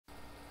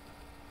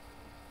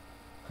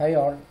Hi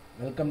all,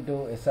 welcome to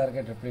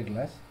SRK Triple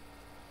Class.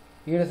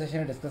 ഈ ഒരു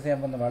സെഷനിൽ ഡിസ്കസ് ചെയ്യാൻ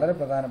പോകുന്ന വളരെ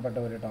പ്രധാനപ്പെട്ട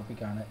ഒരു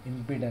ടോപ്പിക്കാണ്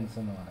ഇംപിഡൻസ്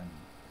എന്ന് പറയുന്നത്.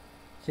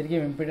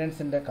 ശരിക്കും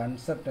ഇംപിഡൻസിൻ്റെ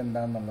കൺസെപ്റ്റ്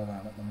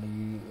എന്താണെന്നുള്ളതാണ് നമ്മൾ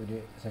ഈ ഒരു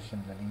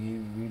സെഷനിൽ അല്ലെങ്കിൽ ഈ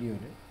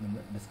വീഡിയോയിൽ നമ്മൾ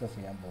ഡിസ്കസ്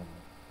ചെയ്യാൻ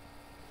പോകുന്നത്.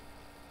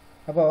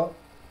 അപ്പോൾ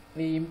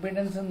ഈ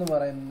ഇംപിഡൻസ് എന്ന്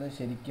പറയുന്നത്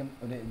ശരിക്കും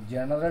ഒരു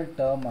ജനറൽ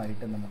ടേം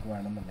ആയിട്ട് നമുക്ക്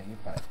വേണമെന്നുണ്ടെങ്കിൽ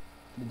പറയാം.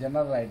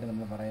 ജനറലായിട്ട്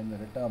നമ്മൾ പറയുന്ന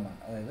ഒരു ടേമാണ്.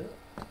 അതായത്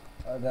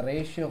the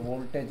ratio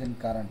voltage and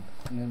current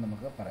എന്ന്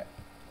നമുക്ക് പറയാം.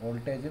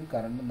 വോൾട്ടേജും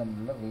കറണ്ടും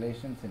തമ്മിലുള്ള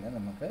റിലേഷൻസിനെ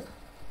നമുക്ക്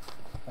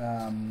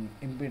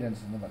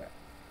ഇംപീഡൻസ് എന്ന് പറയാം.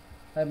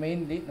 അത്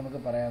മെയിൻലി നമുക്ക്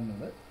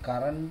പറയാവുന്നത്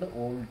കറണ്ട്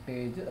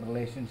വോൾട്ടേജ്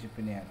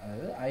റിലേഷൻഷിപ്പിനെയാണ്.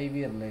 അതായത് IV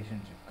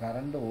റിലേഷൻഷിപ്പ്,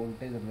 കറണ്ട്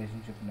വോൾട്ടേജ്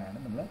റിലേഷൻഷിപ്പിനാണ്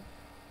നമ്മൾ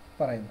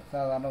പറയുന്നത്.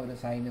 സാധാരണ ഒരു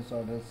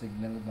സൈനുസോയ്ഡൽ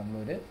സിഗ്നൽ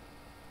നമ്മളൊരു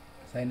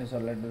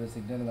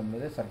സിഗ്നൽ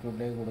നമ്മളൊരു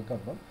സർക്യൂട്ടിലേക്ക്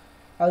കൊടുക്കുമ്പം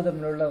അത്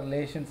തമ്മിലുള്ള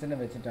റിലേഷൻസിനെ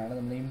വെച്ചിട്ടാണ്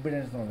നമ്മൾ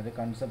ഇംപീഡൻസ് എന്നുള്ളൊരു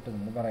കൺസെപ്റ്റ്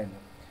നമ്മൾ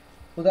പറയുന്നത്.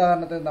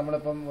 ഉദാഹരണത്തിന്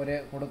നമ്മളിപ്പം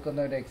കൊടുക്കുന്ന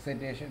ഒരു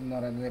എക്സൈറ്റേഷൻ എന്ന്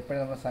പറയുന്നത് എപ്പോഴും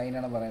നമ്മൾ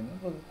സൈനാണ് പറയുന്നത്.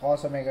 ഇപ്പോൾ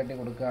cos omega T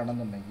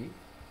കൊടുക്കുകയാണെന്നുണ്ടെങ്കിൽ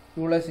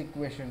Euler's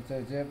equations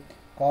വെച്ച്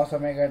cos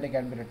omega T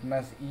can be written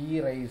as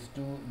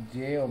e⁻j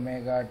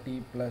omega T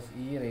plus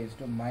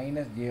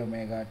e⁻j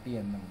omega T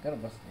എന്ന് നമുക്ക്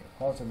റിപ്രസെൻറ്റ് ചെയ്യാം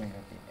കോസ് ഒമേഗ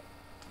ടീനെ.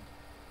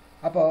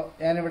 അപ്പോൾ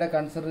ഞാനിവിടെ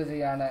കൺസിഡർ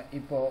ചെയ്യുകയാണ്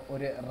ഇപ്പോൾ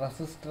ഒരു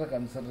റെസിസ്റ്റർ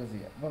കൺസിഡർ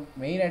ചെയ്യുക. അപ്പം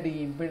മെയിനായിട്ട് ഈ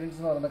ഇംപീഡൻസ്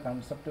എന്ന് പറയുന്ന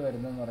കൺസെപ്റ്റ്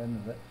വരുന്നതെന്ന്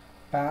പറയുന്നത്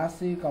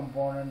പാസീവ്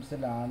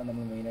കമ്പോണൻസിലാണ്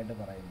നമ്മൾ മെയിനായിട്ട്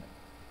പറയുന്നത്.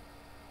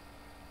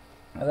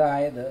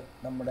 അതായത്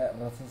നമ്മുടെ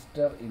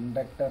റെസിസ്റ്റർ,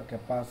 ഇൻഡക്ടർ,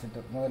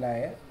 കപ്പാസിറ്റർ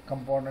മുതലായ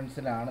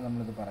കമ്പോണൻസിലാണ്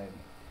നമ്മളിത്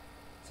പറയുന്നത്.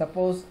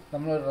 സപ്പോസ്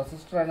നമ്മളൊരു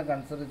റെസിസ്റ്ററാണ്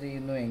കൺസിഡർ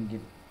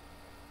ചെയ്യുന്നുവെങ്കിൽ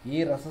ഈ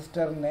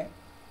റെസിസ്റ്ററിനെ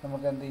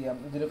നമുക്ക് എന്ത്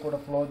ചെയ്യാം, ഇതിൽ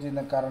കൂടെ ഫ്ലോ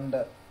ചെയ്യുന്ന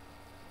കറണ്ട്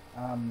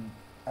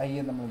I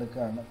നമ്മൾ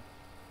എടുക്കുകയാണ്.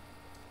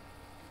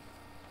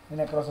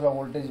 ഇതിന് അക്രോസുള്ള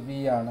വോൾട്ടേജ് V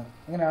ആണ്.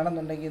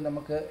 അങ്ങനെയാണെന്നുണ്ടെങ്കിൽ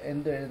നമുക്ക്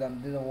എന്ത് എഴുതാം,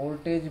 ഇത്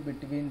വോൾട്ടേജ്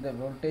ബിറ്റ്വീൻ ദ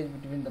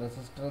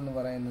റെസിസ്റ്റർ എന്ന്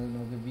പറയുന്നത്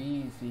നമുക്ക് V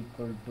 =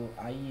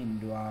 I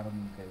 × R എന്ന്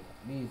നമുക്ക് എഴുതാം.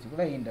 V =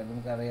 I × R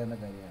നമുക്ക് അറിയാവുന്ന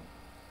കാര്യമാണ്.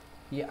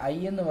 ഈ I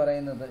എന്ന്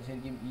പറയുന്നത്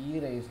ശരിക്കും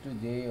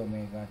e⁻j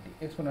ഒമേഗ ടി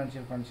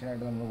എക്സ്പോണൻഷ്യൽ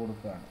ഫംഗ്ഷനായിട്ട് നമ്മൾ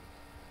കൊടുക്കുകയാണ്.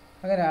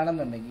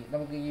 അങ്ങനെയാണെന്നുണ്ടെങ്കിൽ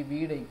നമുക്ക് ഈ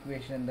വിയുടെ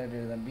ഇക്വേഷൻ എന്തായിട്ട്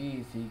എഴുതാം, V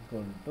 =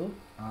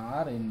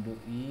 R ×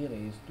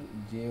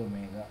 e⁻j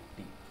omega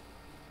T.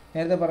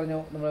 നേരത്തെ പറഞ്ഞു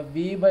നമ്മൾ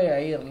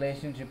V/I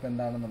റിലേഷൻഷിപ്പ്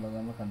എന്താണെന്നുള്ളത്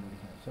നമ്മൾ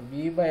കണ്ടുപിടിക്കണം. സോ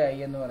V/I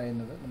എന്ന്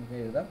പറയുന്നത് നമുക്ക്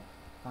എഴുതാം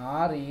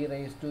R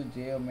e⁻j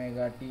omega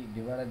T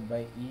divided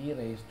by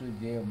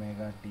e⁻j omega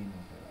T എന്ന്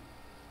നമുക്ക് എഴുതാം.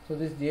 So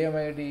this j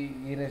omega T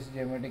e⁻j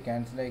omega T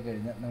cancel ആയി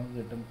കഴിഞ്ഞാൽ നമുക്ക്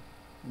കിട്ടും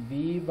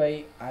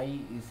V/I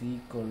 =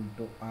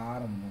 R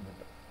എന്ന്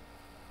കിട്ടും.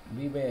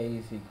 V/I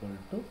 =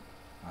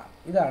 R.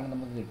 ഇതാണ്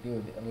നമുക്ക് കിട്ടിയ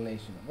ഒരു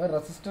റിലേഷൻ. അപ്പോൾ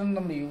റെസിസ്റ്ററിന്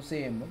നമ്മൾ യൂസ്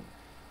ചെയ്യുമ്പം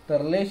the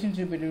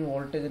relationship between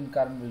voltage and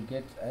current will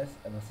get as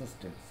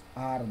resistance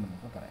R എന്ന്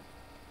നമുക്ക് പറയാം.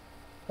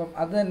 അപ്പം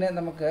അത് തന്നെ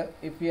നമുക്ക്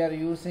if you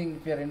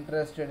are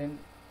interested in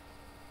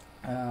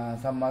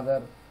some other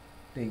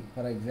thing,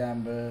 for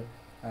example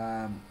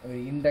ഒരു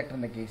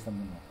ഇൻഡക്ടറിൻ്റെ കേസ്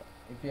നമ്മൾ നോക്കാം.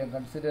 if you are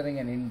considering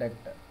an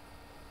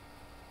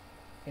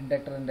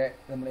ഇൻഡക്ടറിൻ്റെ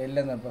നമ്മൾ L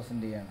എന്ന്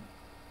റെപ്രസെൻറ്റ് ചെയ്യാണ്.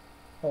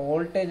 അപ്പോൾ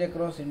വോൾട്ടേജ്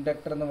അക്രോസ്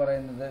ഇൻഡക്ടർ എന്ന്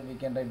പറയുന്നത് we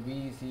can write V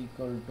 =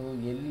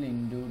 L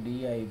 ×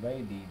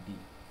 di/dt.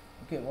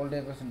 Okay,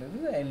 voltage across inductor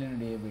L ×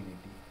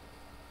 di/dt.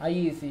 I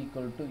 =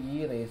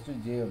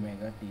 e⁻j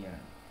omega T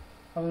ആണ്.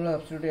 അപ്പോൾ നമ്മൾ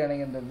സബ്സ്റ്റിറ്റ്യൂട്ട്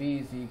ചെയ്യുകയാണെങ്കിൽ എന്താ, V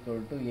 =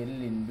 L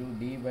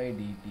 ×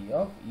 d/dt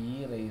of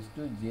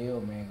e⁻j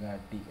omega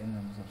T എന്ന്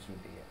നമുക്ക്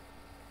സബ്സ്റ്റിറ്റ്യൂട്ട് ചെയ്യാം.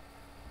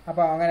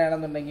 അപ്പോൾ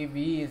അങ്ങനെയാണെന്നുണ്ടെങ്കിൽ V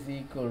 =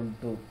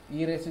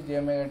 e⁻j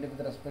omega T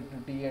with respect to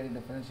T ആയിട്ട്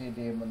ഡിഫറൻഷിയേറ്റ്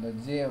ചെയ്യുമ്പോൾ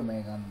j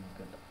ഒമേഗ നമുക്ക്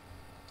കിട്ടും.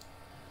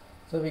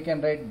 So we can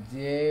write j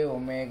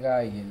omega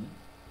L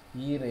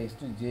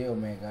e⁻j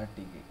omega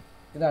T.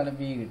 ഇതാണ്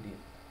V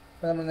കിട്ടിയത്.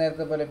 അപ്പോൾ നമ്മൾ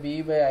നേരത്തെ പോലെ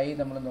V/I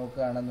നമ്മൾ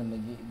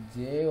നോക്കുകയാണെന്നുണ്ടെങ്കിൽ j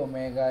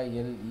omega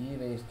L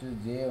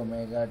e⁻j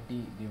omega T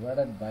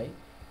divided by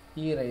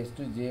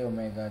e⁻j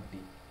omega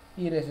T.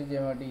 e⁻j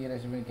omega T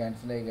e⁻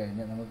 cancel ആയി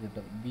കഴിഞ്ഞാൽ നമുക്ക്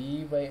കിട്ടും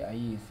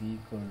V/I =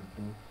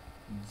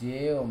 j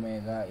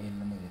ഒമേഗ L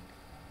എന്ന് കിട്ടും.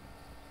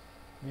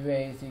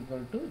 V/I =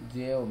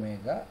 j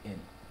omega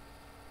L.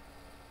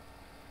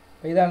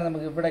 അപ്പോൾ ഇതാണ്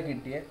നമുക്ക് ഇവിടെ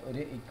കിട്ടിയ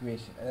ഒരു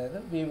ഇക്വേഷൻ. അതായത്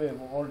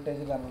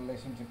വോൾട്ടേജ് കറണ്ട്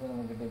റിലേഷൻഷിപ്പ്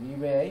നമുക്ക് കിട്ടിയ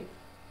V/I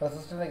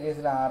റെസിസ്റ്ററിൻ്റെ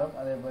കേസിൽ ആറും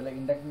അതേപോലെ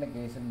ഇൻഡക്ടറിൻ്റെ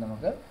കേസിൽ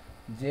നമുക്ക്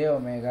j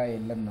ഒമേഗ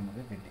L എന്ന്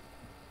നമുക്ക് കിട്ടി.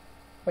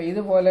 അപ്പോൾ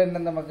ഇതുപോലെ തന്നെ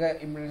നമുക്ക്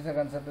ഇംപീഡൻസ്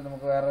കൺസെപ്റ്റ്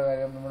നമുക്ക് വേറൊരു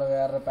കാര്യം, നമ്മുടെ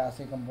വേറൊരു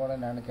പാസീവ്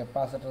കമ്പോണൻ്റ് ആണ്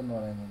കപ്പാസിറ്റർ എന്ന്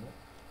പറയുന്നത്.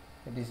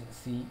 It is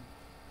C.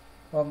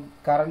 അപ്പം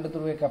കറണ്ട്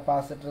ത്രൂ എ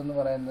കപ്പാസിറ്റർ എന്ന്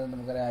പറയുന്നത്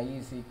നമുക്കറിയാം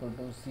I =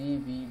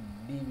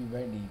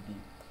 CV/dV/dt.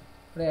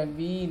 ഇവിടെ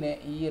വിനെ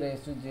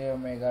e⁻j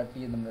ഒമേഗ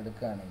ടി നമ്മൾ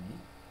എടുക്കുകയാണെങ്കിൽ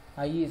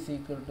I = C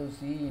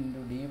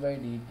 ×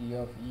 d/dt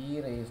of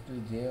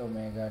e⁻j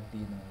omega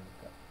T എന്ന് എടുക്കുക.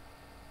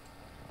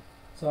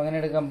 സോ അങ്ങനെ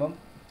എടുക്കുമ്പം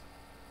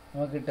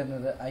നമുക്ക്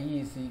കിട്ടുന്നത് I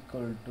 =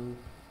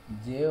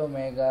 j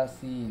omega C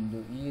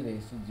 ×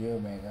 e⁻j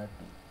omega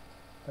T.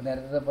 അപ്പോൾ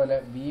നേരത്തെ പോലെ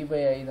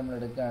V/I നമ്മൾ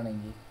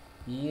എടുക്കുകയാണെങ്കിൽ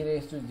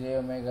e⁻j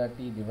omega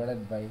T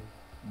divided by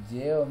j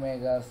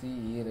omega C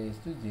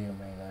e⁻j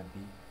omega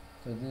T.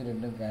 So ഇത്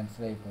രണ്ടും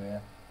ക്യാൻസൽ ആയി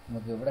പോയാൽ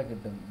നമുക്ക് ഇവിടെ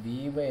കിട്ടും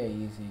V/I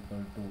 =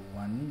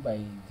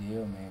 1/j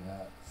ഒമേഗ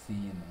C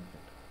എന്ന്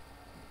കിട്ടും.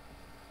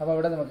 അപ്പോൾ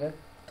ഇവിടെ നമുക്ക്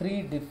 3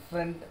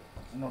 ഡിഫറെൻറ്റ്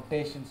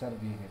നൊട്ടേഷൻ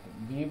സർക്കിൾ കിട്ടി.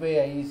 V by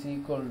I is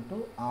equal to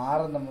R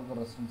നമുക്ക്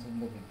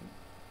റെസിസ്റ്റൻസിൻ്റെ കിട്ടി.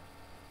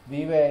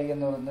 വി ബൈ ഐ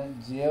എന്ന് പറയുന്നത്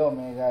ജെ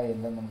ഒമേഗ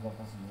എല്ലാം നമുക്ക്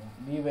റെപ്രസെൻറ്റ് ചെയ്യാം.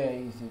 V by I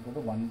is equal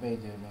to 1 by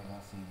J omega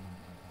C.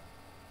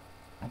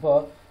 അപ്പോൾ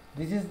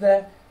this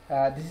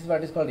is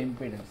what is called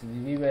impedance.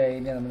 V by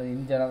ഐനെ നമ്മൾ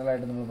in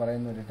ജനറലായിട്ട് നമ്മൾ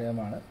പറയുന്ന ഒരു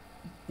ടേമാണ്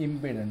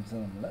ഇംപീഡൻസ്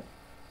നമ്മൾ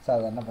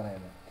സാധാരണ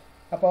പറയുന്നത്.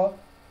 അപ്പോൾ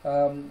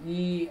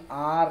ഈ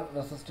ആർ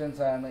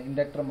റെസിസ്റ്റൻസ് ആണ്,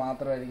 ഇൻഡക്ടർ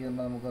മാത്രമായിരിക്കും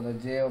നമുക്കത്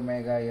J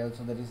omega L.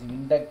 So that is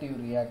inductive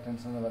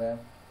reactance എന്ന് പറയാം.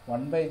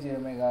 1 ബൈ ജെ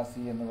ഒമേഗ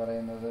സി എന്ന്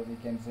പറയുന്നത് we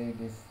can say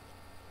it is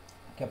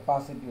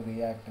capacitive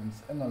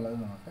reactance എന്നുള്ളത്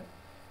നമുക്ക്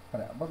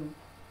പറയാം. അപ്പം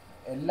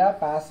എല്ലാ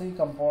പാസീവ്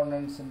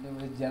കമ്പോണൻസിൻ്റെ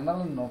ഒരു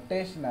ജനറൽ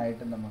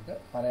നൊട്ടേഷനായിട്ട് നമുക്ക്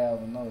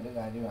പറയാവുന്ന ഒരു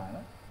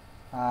കാര്യമാണ്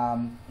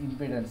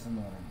ഇംപീഡൻസ്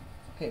എന്ന് പറയുന്നത്.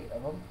 ഓക്കെ,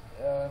 അപ്പം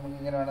നമുക്ക്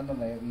ഇങ്ങനെ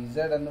വേണമെന്നുണ്ടെങ്കിൽ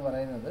ഇസഡ് എന്ന്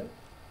പറയുന്നത്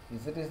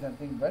Z is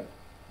nothing but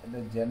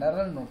the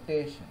general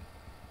notation.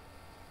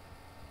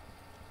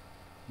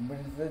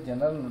 Impedance is the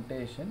general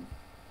notation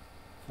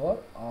for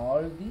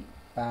all the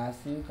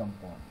passive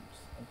components.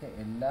 Okay,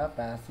 എല്ലാ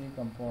പാസീവ്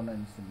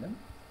കമ്പോണൻസിലും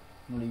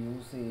നമ്മൾ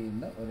യൂസ്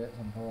ചെയ്യുന്ന ഒരു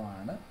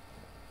സംഭവമാണ്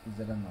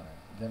ഇസഡ് എന്ന്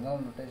പറയുന്നത്.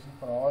 General notation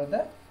for all the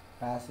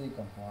passive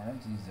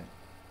components Z.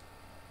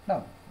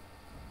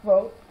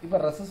 ഇപ്പോൾ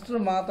റെസിസ്റ്റർ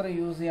മാത്രം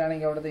യൂസ്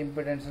ചെയ്യുകയാണെങ്കിൽ അവിടുത്തെ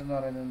ഇംപെഡൻസ് എന്ന്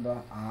പറയുന്നത് എന്താ,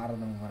 ആർ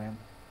നമുക്ക് പറയാം.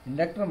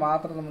 ഇൻഡക്ടർ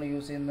മാത്രം നമ്മൾ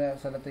യൂസ് ചെയ്യുന്ന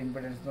സ്ഥലത്ത്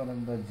ഇംപെഡൻസ് എന്ന്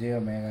പറയുന്നത് ജെ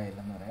ഒമേഗ എൽ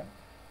എന്ന് പറയാം.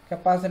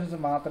 കപ്പാസിറ്റൻസ്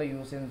മാത്രം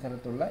യൂസ് ചെയ്യുന്ന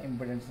സ്ഥലത്തുള്ള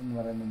ഇംപെഡൻസ് എന്ന്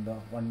പറയുന്നത് എന്തോ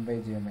 1 ബൈ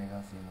ജെ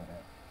ഒമേഗ സി എന്ന്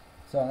പറയാം.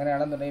 സോ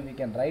അങ്ങനെയാണെന്നുണ്ടെങ്കിൽ we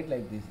can write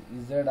like this.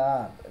 Z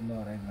R എന്ന്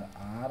പറയുന്നത്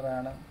ആർ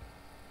ആണ്,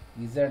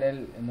 ഇസഡ്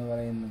എൽ എന്ന്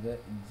പറയുന്നത്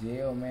ജെ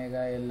ഒമേഗ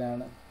എൽ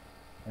ആണ്,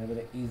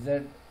 അതുപോലെ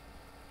Z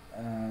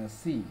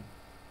C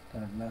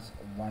correctness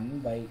 1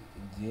 by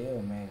J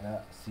omega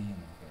C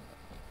എന്ന് പറയുന്നത്.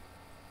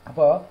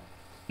 അപ്പോൾ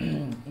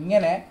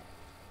ഇങ്ങനെ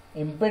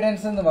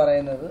ഇംപെഡൻസ് എന്ന്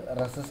പറയുന്നത്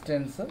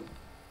റെസിസ്റ്റൻസും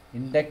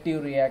ഇൻഡക്റ്റീവ്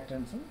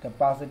റിയാക്ടൻസും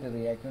കപ്പാസിറ്റീവ്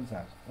റിയാക്ടൻസ്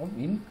ആണ്. അപ്പം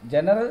ഇൻ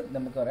ജനറൽ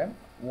നമുക്ക് പറയാം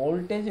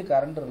വോൾട്ടേജ്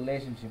കറണ്ട്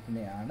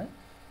റിലേഷൻഷിപ്പിനെയാണ്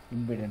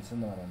ഇംപെഡൻസ്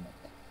എന്ന് പറയുന്നത്.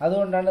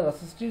 അതുകൊണ്ടാണ്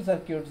റെസിസ്റ്റീവ്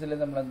സർക്യൂട്ട്സിൽ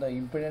നമ്മളെന്തോ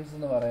ഇംപെഡൻസ്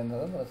എന്ന്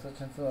പറയുന്നതും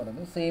റെസിസ്റ്റൻസ് എന്ന്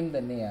പറയുന്നത് സെയിം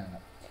തന്നെയാണ്.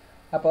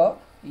 അപ്പോൾ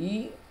ഈ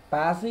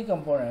പാസീവ്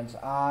കമ്പോണൻസ്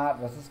ആ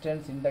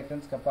റെസിസ്റ്റൻസ്,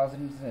 ഇൻഡക്റ്റൻസ്,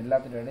 കപ്പാസിറ്റൻസ്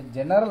എല്ലാത്തിനും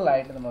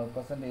ജനറലായിട്ട് നമ്മൾ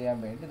റിപ്രസെൻറ്റ് ചെയ്യാൻ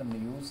വേണ്ടി നമ്മൾ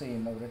യൂസ്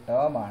ചെയ്യുന്ന ഒരു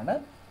ടേമാണ്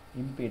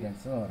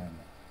ഇംപീഡൻസ് എന്ന്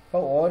പറയുന്നത്.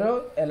 അപ്പോൾ ഓരോ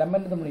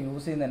എലമെൻറ്റ് നമ്മൾ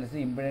യൂസ്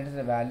ചെയ്യുന്നതനുസരിച്ച്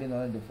ഇംപെഡൻസിൻ്റെ വാല്യൂ എന്ന്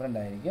പറയുന്നത് ഡിഫറെൻ്റ്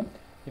ആയിരിക്കും.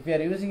 If you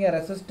are using A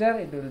resistor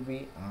it will be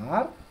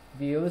R,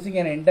 if you using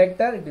N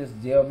inductor it is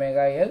J omega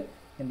L,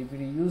 and if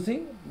you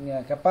using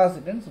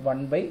capacitance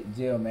 1 by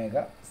J omega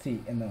C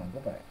എന്ന്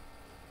നമുക്ക് പറയാം.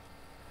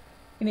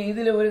 ഇനി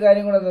ഇതിൽ ഒരു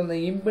കാര്യം കൂടെ എന്താ,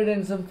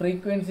 ഇംപെഡൻസും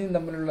ഫ്രീക്വൻസിയും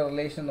തമ്മിലുള്ള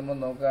റിലേഷൻ നമ്മൾ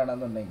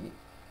നോക്കുകയാണെന്നുണ്ടെങ്കിൽ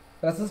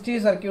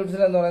റെസിസ്റ്റീവ്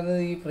സർക്യൂട്ട്സിൽ എന്ന്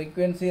പറയുന്നത് ഈ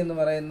ഫ്രീക്വൻസി എന്ന്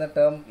പറയുന്ന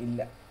ടേം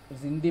ഇല്ല,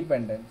 it's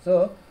independent. So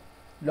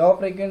low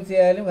frequency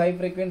ആയാലും ഹൈ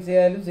ഫ്രീക്വൻസി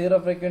ആയാലും സീറോ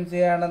ഫ്രീക്വൻസി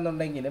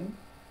ആണെന്നുണ്ടെങ്കിലും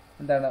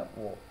എന്താണ്,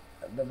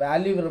 the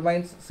value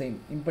remains same,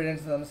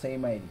 impedance എന്ന് പറഞ്ഞാൽ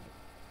സെയിം ആയിരിക്കും.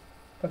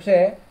 പക്ഷേ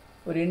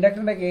ഒരു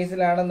ഇൻഡക്ടറിൻ്റെ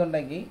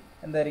കേസിലാണെന്നുണ്ടെങ്കിൽ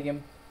എന്തായിരിക്കും,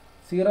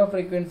 സീറോ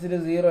ഫ്രീക്വൻസിയിൽ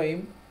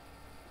സീറോയും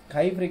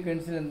ഹൈ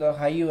ഫ്രീക്വൻസിയിൽ എന്തോ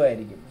ഹൈയും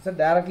ആയിരിക്കും. സോ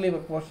ഡയറക്ട്ലി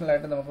പ്രൊപ്പോർഷണൽ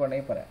ആയിട്ട് നമുക്ക്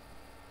വേണമെങ്കിൽ പറയാം.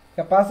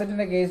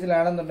 കപ്പാസിറ്ററിൻ്റെ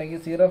കേസിലാണെന്നുണ്ടെങ്കിൽ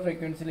സീറോ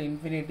ഫ്രീക്വൻസിയിൽ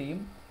ഇൻഫിനിറ്റിയും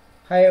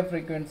ഹയർ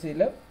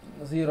ഫ്രീക്വൻസിയിൽ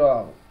സീറോ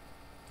ആകും.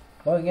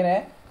 അപ്പോൾ ഇങ്ങനെ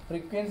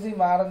ഫ്രീക്വൻസി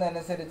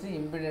മാറുന്നതനുസരിച്ച്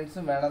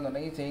ഇംപിഡൻസും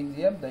വേണമെന്നുണ്ടെങ്കിൽ ചേഞ്ച്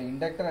ചെയ്യാം. ദ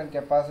ഇൻഡക്ടർ ആൻഡ്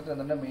കപ്പാസിറ്റർ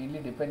എന്നുണ്ടെങ്കിൽ മെയിൻലി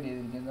ഡിപ്പെൻഡ്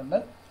ചെയ്തിരിക്കുന്നുണ്ട്,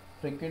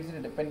 ഫ്രീക്വൻസിനെ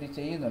ഡിപ്പെൻഡ്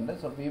ചെയ്യുന്നുണ്ട്.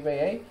 സോ പി ബൈ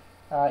ഐ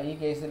ഈ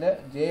കേസിൽ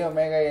ജെ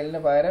ഒമേഗ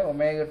എല്ലിന് പകരം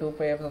ഒമേഗ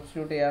 2πf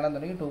സബ്സ്റ്റിറ്റ്യൂട്ട്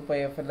ചെയ്യുകയാണെന്നുണ്ടെങ്കിൽ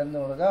 2πf എൽ എന്ന്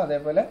കൊടുക്കുക.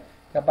 അതേപോലെ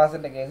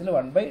കപ്പാസിറ്ററിൻ്റെ കേസിൽ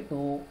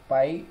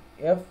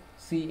 1/2πf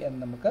സി എന്ന്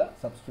നമുക്ക്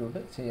സബ്സ്റ്റിറ്റ്യൂട്ട്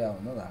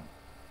ചെയ്യാവുന്നതാണ്.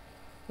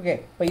 ഓക്കെ,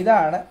 അപ്പോൾ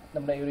ഇതാണ്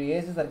നമ്മുടെ ഒരു എ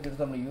സി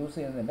സർക്യൂട്ട്സ് നമ്മൾ യൂസ്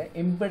ചെയ്യുന്നതിൻ്റെ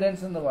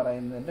ഇംപിഡൻസ് എന്ന്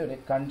പറയുന്നതിൻ്റെ ഒരു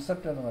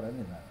കൺസെപ്റ്റ് എന്ന്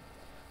പറയുന്നത് ഇതാണ്.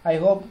 ഐ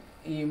ഹോപ്പ്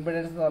ഈ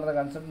ഇംപിഡൻസ് എന്ന് പറയുന്ന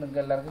കൺസെപ്റ്റ്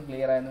നിങ്ങൾക്ക് എല്ലാവർക്കും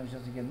ക്ലിയർ ആയെന്ന്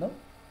വിശ്വസിക്കുന്നു.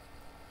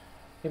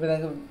 ഇപ്പോൾ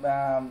നിങ്ങൾക്ക്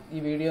ഈ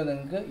വീഡിയോ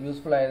നിങ്ങൾക്ക്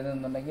യൂസ്ഫുൾ ആയിരുന്നു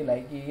എന്നുണ്ടെങ്കിൽ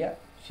ലൈക്ക് ചെയ്യുക,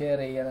 ഷെയർ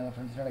ചെയ്യുക, നിങ്ങളുടെ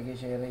ഫ്രണ്ട്സിനോടൊക്കെ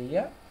ഷെയർ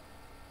ചെയ്യുക.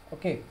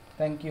 Okay,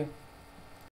 thank you.